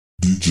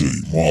DJ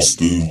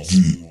Master D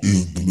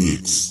in the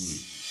mix.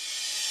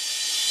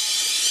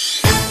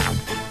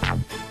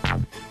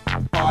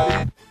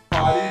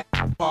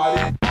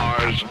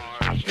 Mars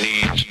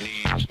needs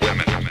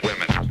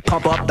women.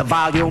 Pump up the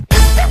volume.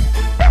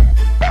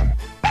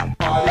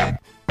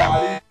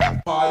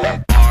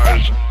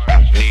 Mars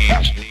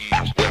needs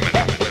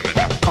women.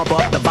 Pump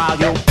up the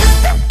volume.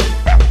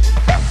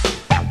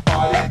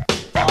 Mars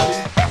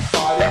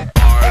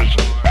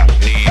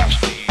needs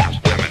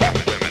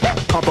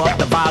women. Pump up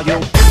the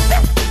volume.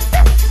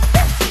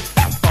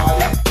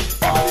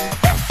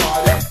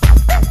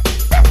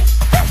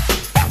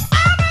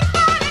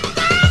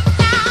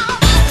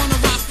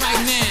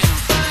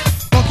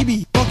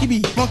 Funky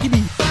beat, funky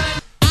beat.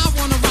 I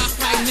wanna rock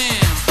right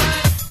now.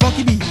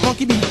 Funky beat,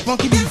 funky beat,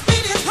 funky beat. This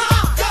beat is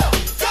hot. Go,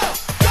 go,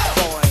 go.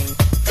 Boing.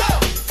 Go,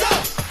 go,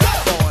 go.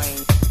 Boing.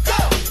 Go,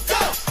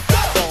 go,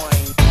 go.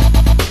 Boing.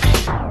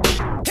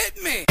 Hit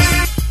me.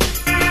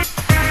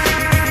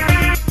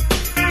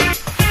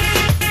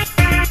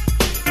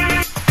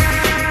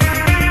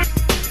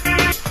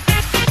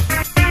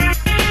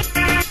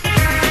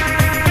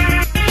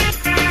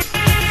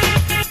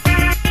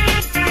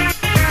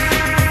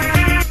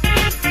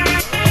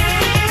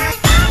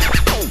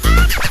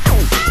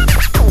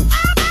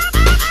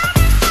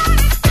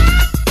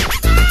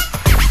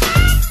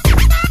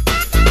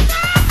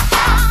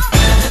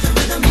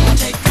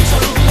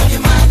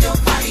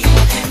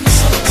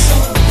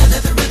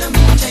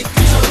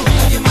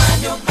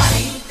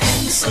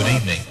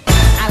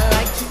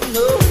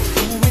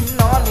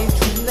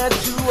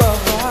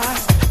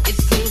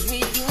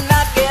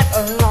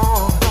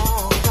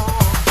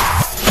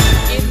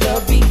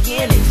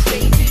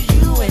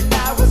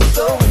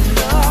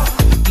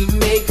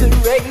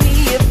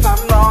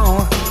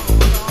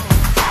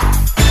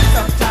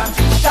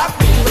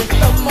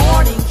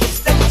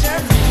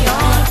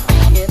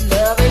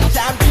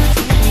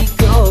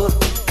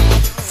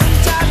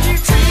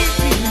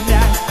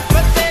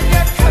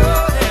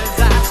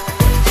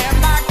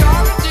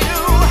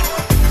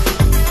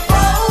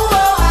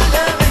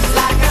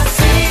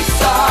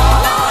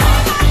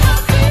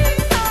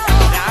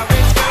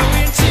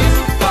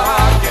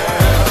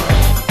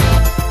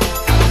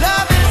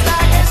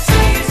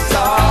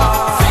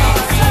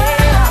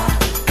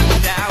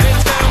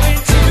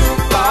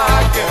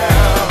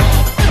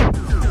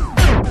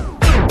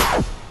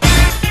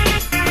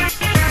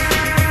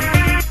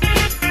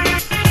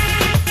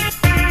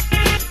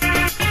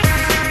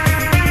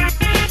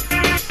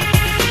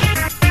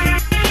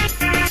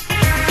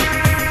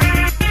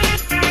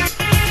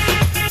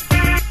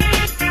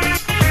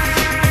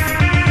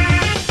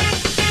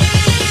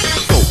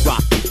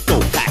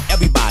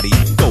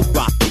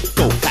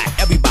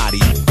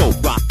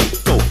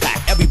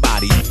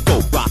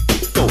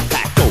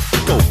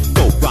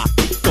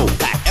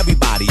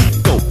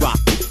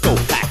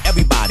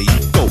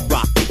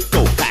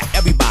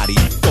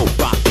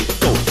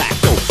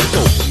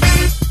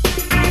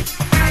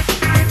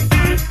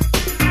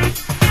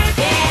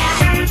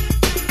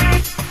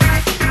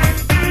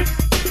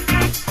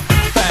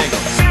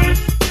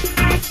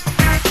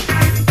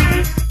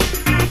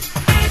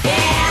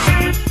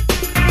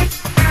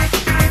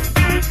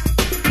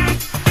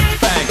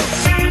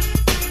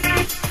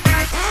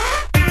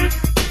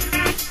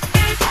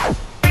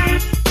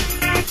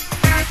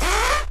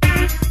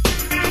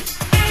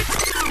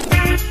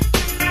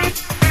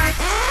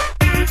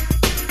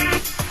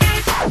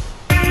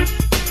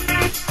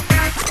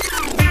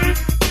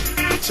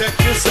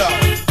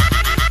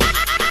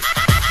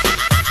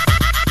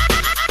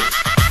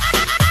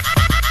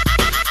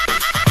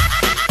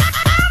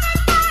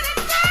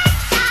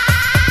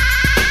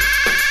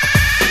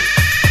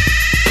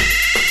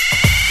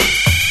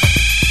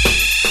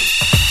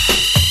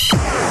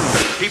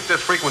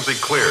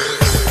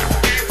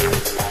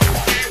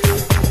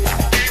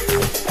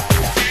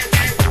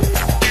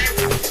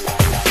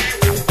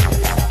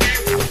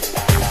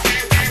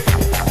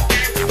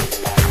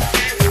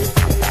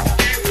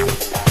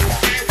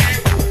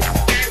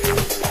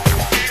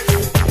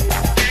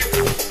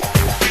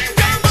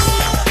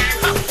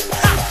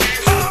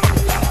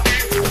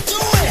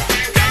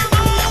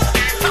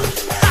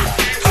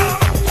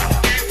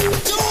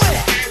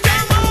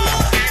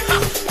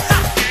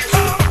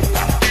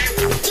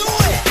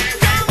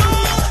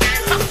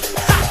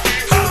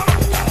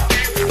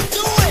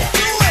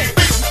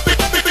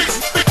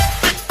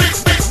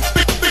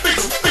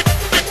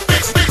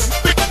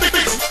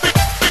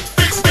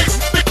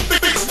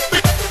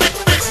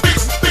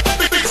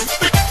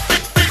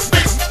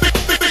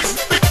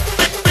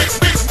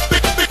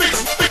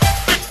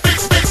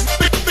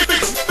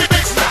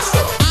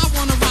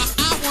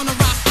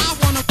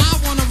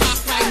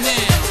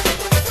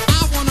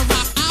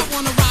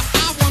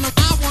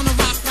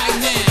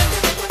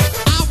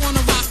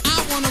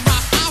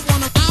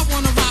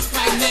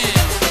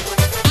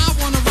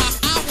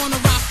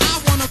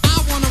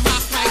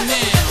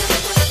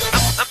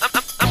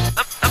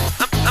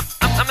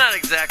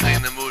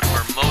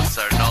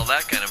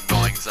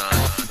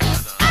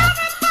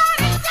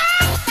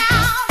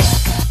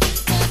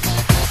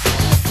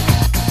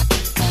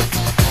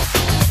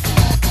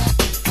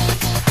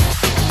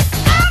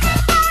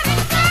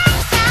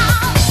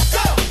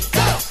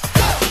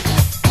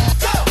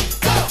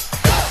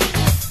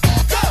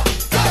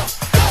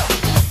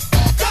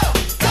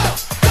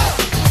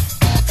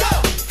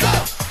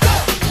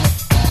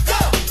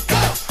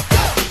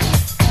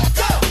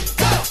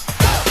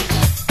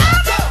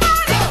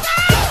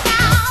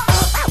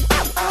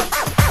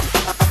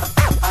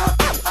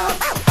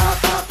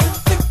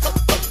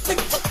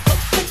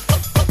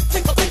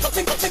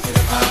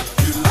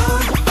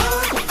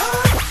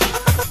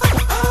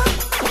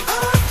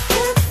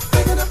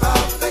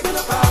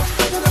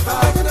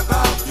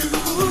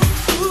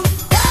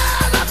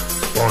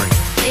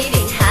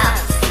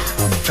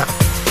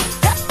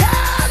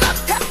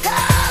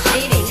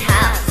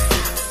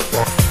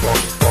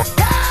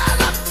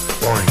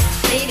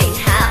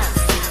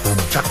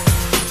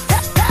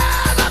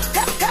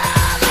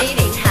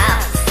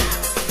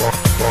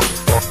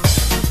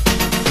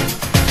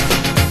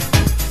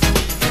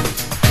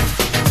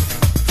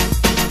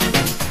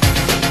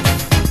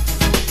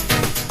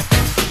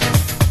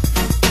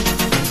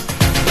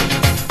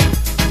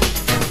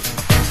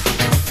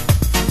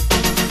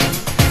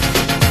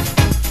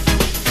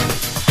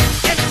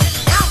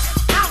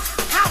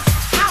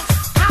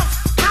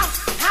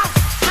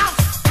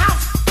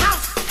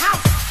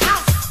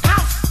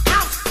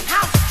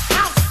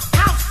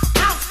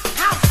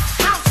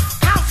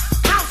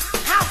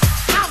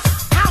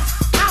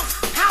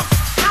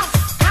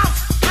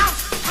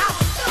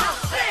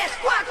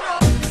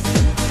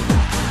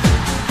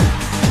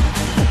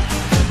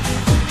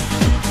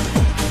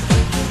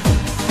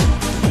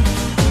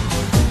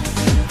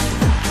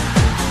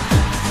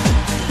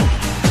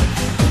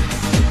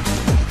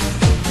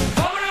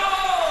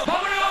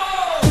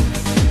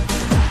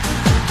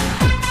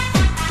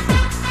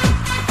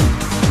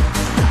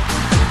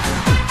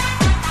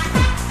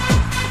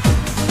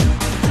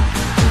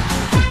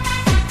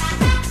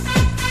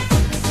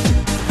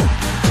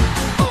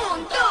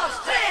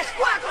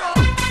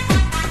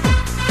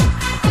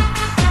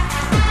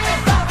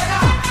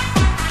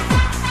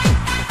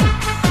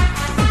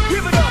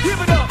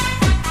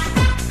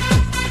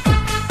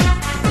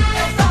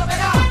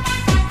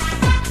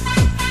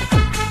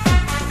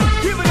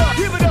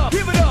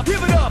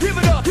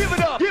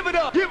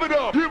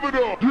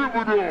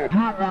 I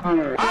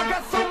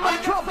got so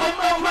much trouble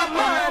on my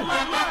mind.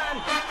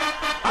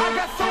 I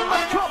got so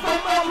much trouble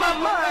on my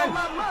mind. I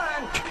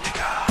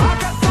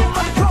got so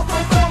much trouble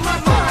on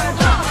my mind.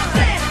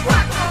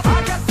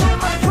 I got so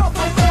much trouble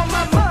on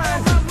my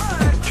mind.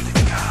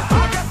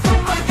 I got so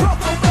much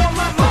trouble on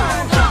my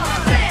mind.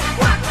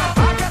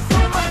 I got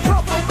so much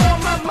trouble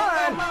on my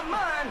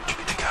mind.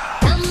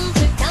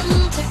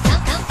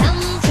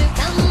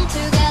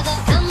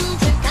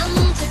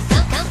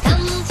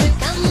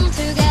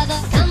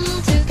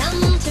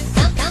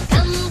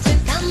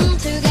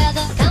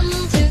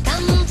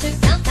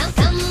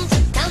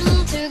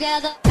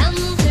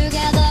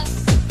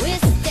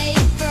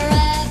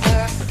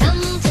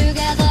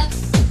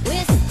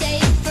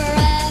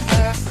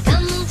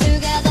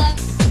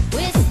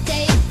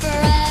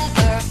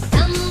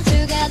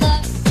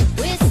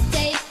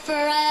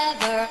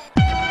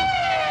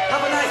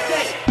 Have a nice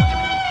day.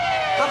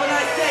 Have a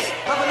nice day.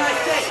 Have a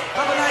nice day.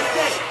 Have a nice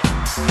day.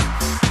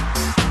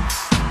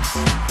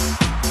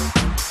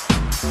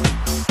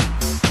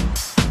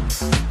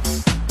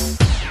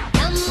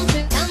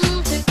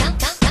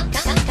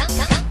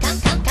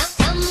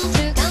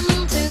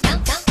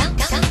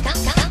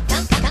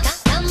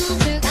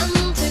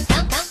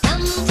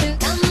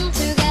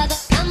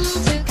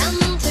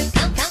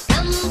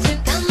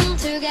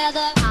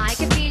 I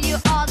can feel you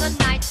all the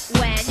night.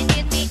 When you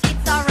need me,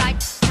 it's alright.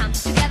 Come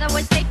together,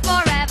 we'll stay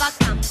forever.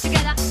 Come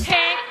together,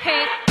 hey,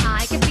 hey.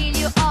 I can feel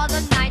you all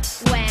the night.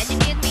 When you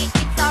need me,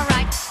 it's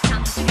alright.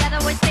 Come together,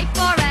 we'll stay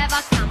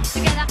forever. Come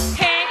together,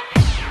 hey,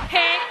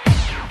 hey,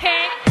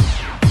 hey.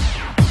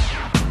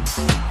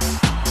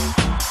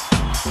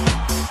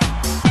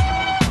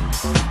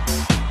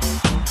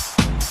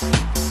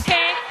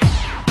 Hey.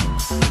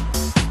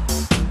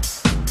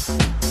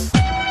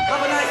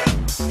 Have a nice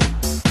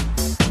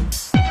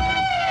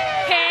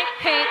Hey,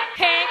 hey,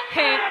 hey,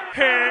 hey,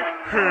 hey,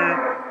 hey,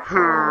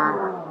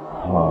 hey.